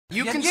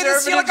You just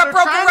conservatives feel like a are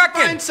broken trying record.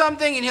 to find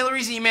something in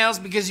Hillary's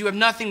emails because you have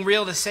nothing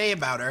real to say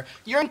about her.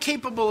 You're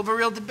incapable of a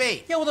real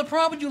debate. Yeah, well, the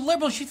problem with you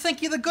liberals, you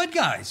think you're the good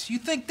guys. You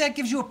think that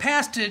gives you a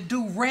pass to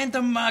do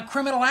random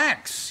criminal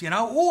acts, you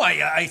know? Oh,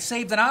 I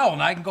saved an owl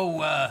and I can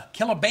go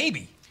kill a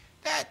baby.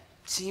 That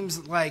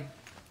seems like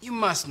you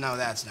must know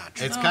that's not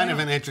true. It's kind of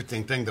an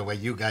interesting thing the way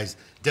you guys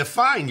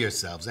define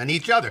yourselves and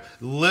each other.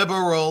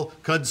 Liberal,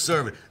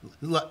 conservative.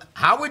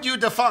 How would you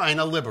define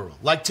a liberal?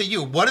 Like to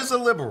you, what is a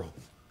liberal?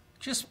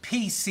 Just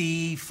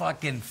PC,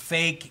 fucking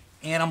fake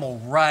animal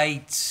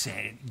rights,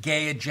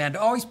 gay agenda,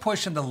 always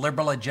pushing the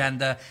liberal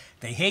agenda.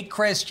 They hate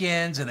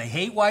Christians and they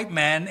hate white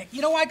men.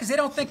 You know why? Because they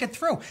don't think it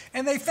through.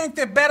 And they think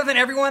they're better than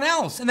everyone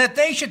else and that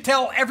they should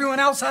tell everyone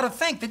else how to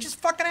think. They're just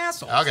fucking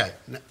assholes. Okay.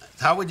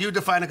 How would you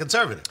define a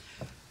conservative?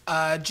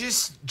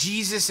 Just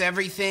Jesus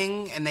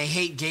everything, and they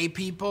hate gay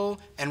people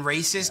and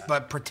racist,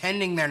 but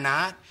pretending they're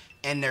not,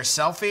 and they're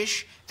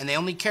selfish, and they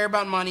only care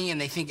about money, and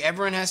they think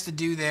everyone has to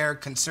do their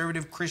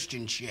conservative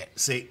Christian shit.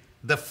 See,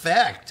 the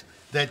fact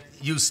that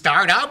you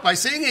start out by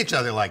seeing each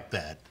other like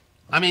that,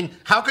 I mean,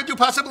 how could you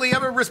possibly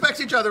ever respect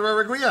each other or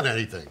agree on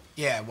anything?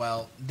 Yeah,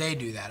 well, they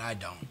do that, I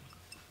don't.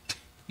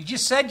 You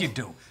just said you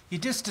do. You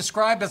just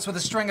described us with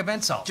a string of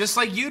insults. Just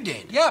like you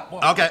did. Yeah.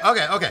 Well,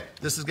 Okay.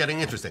 This is getting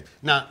interesting.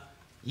 Now,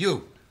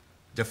 you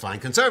define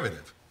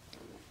conservative.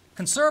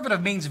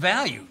 Conservative means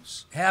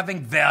values.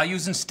 Having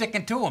values and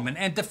sticking to them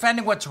and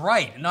defending what's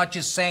right, and not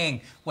just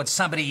saying what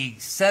somebody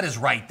said is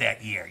right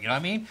that year. You know what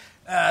I mean?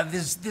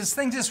 There's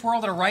things in this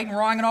world that are right and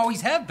wrong and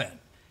always have been.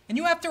 And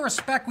you have to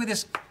respect where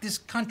this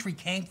country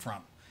came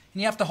from.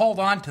 And you have to hold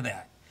on to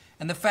that.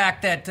 And the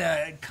fact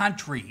that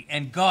country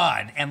and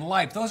God and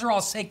life, those are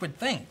all sacred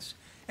things.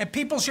 And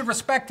people should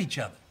respect each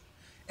other.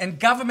 And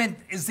government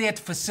is there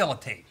to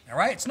facilitate, all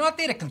right? It's not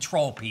there to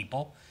control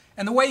people.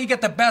 And the way you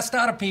get the best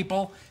out of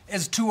people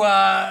is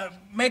to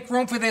make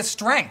room for their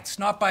strengths,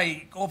 not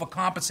by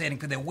overcompensating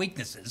for their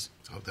weaknesses.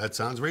 Oh, that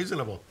sounds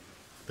reasonable.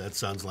 That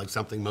sounds like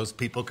something most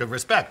people could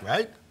respect,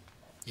 right?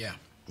 Yeah.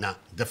 Now,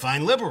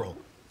 define liberal.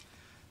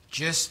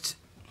 Just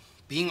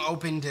being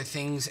open to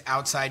things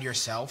outside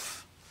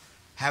yourself,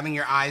 having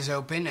your eyes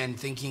open and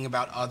thinking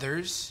about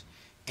others,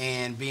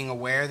 and being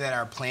aware that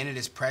our planet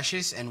is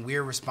precious and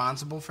we're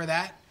responsible for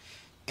that,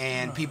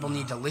 and people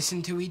need to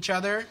listen to each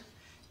other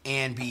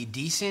and be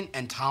decent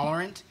and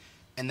tolerant,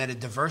 and that a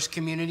diverse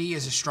community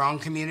is a strong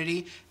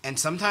community, and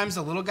sometimes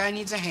the little guy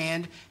needs a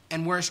hand,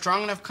 and we're a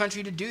strong enough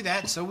country to do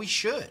that, so we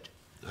should.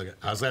 Okay,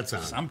 how's that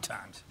sound?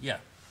 Sometimes, yeah.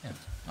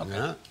 Okay.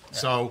 Yeah.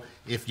 So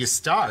if you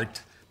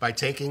start by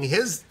taking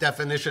his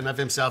definition of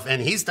himself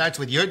and he starts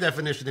with your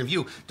definition of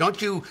you,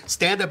 don't you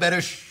stand a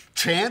better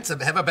chance,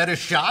 have a better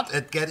shot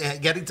at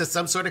getting to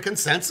some sort of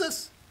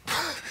consensus?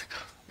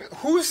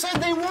 Who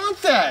said they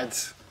want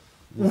that?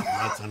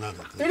 That's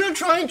another thing. They're not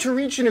trying to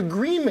reach an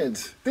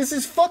agreement. This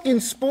is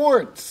fucking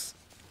sports.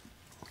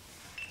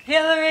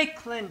 Hillary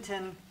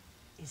Clinton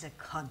is a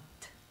cunt.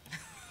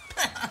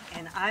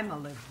 And I'm a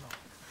liberal.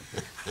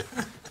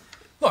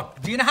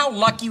 Look, do you know how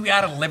lucky we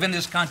are to live in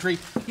this country?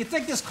 You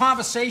think this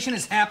conversation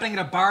is happening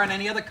at a bar in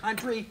any other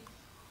country?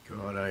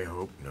 God, I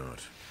hope not.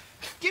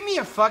 Give me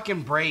a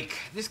fucking break.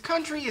 This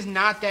country is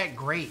not that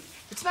great.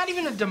 It's not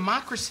even a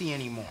democracy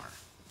anymore.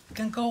 You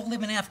can go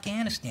live in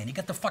Afghanistan. You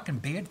got the fucking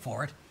beard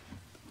for it.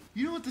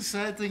 You know what the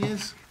sad thing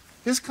is?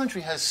 This country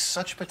has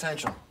such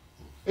potential.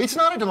 It's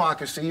not a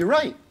democracy, you're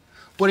right.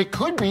 But it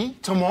could be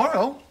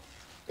tomorrow.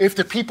 If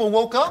the people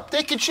woke up,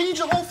 they could change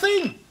the whole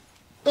thing.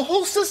 The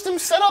whole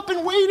system's set up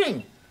and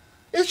waiting.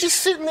 It's just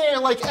sitting there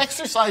like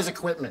exercise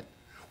equipment,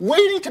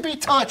 waiting to be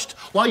touched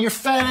while your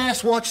fat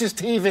ass watches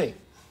TV.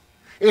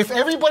 If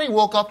everybody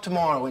woke up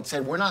tomorrow and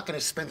said, we're not going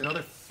to spend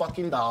another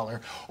fucking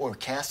dollar or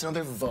cast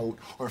another vote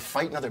or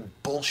fight another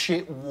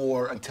bullshit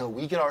war until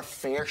we get our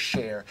fair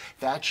share,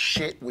 that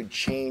shit would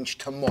change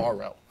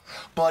tomorrow.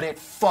 But it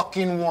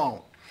fucking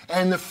won't.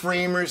 And the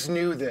framers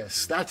knew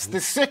this. That's the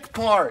sick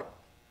part.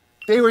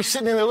 They were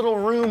sitting in their little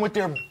room with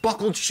their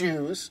buckled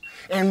shoes,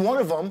 and one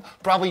of them,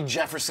 probably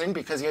Jefferson,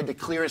 because he had to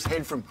clear his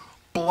head from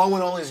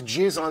blowing all his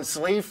jizz on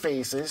slave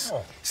faces,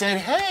 said,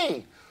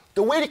 hey,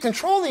 the way to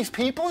control these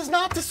people is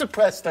not to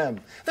suppress them.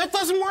 That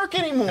doesn't work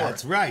anymore.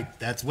 That's right.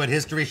 That's what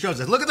history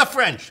shows us. Look at the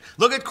French.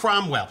 Look at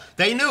Cromwell.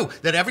 They knew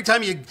that every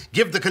time you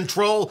give the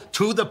control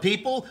to the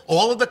people,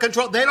 all of the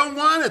control, they don't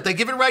want it. They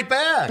give it right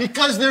back.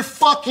 Because they're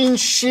fucking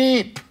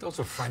sheep. Those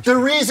are French. The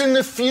reason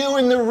the few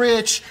and the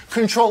rich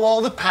control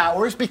all the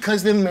power is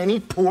because the many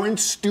poor and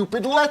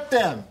stupid let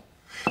them.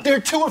 They're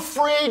too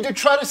afraid to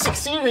try to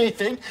succeed at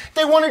anything.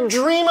 They want to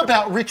dream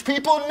about rich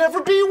people and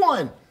never be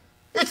one.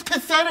 It's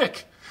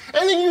pathetic.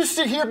 And then you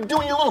sit here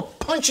doing your little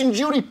Punch and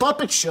Judy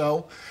puppet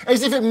show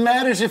as if it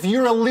matters if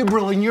you're a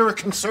liberal and you're a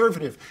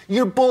conservative.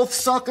 You're both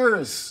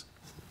suckers.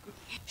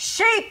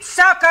 Sheep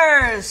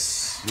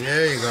suckers!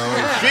 There you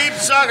go. Sheep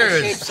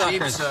suckers.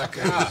 Sheep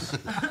suckers.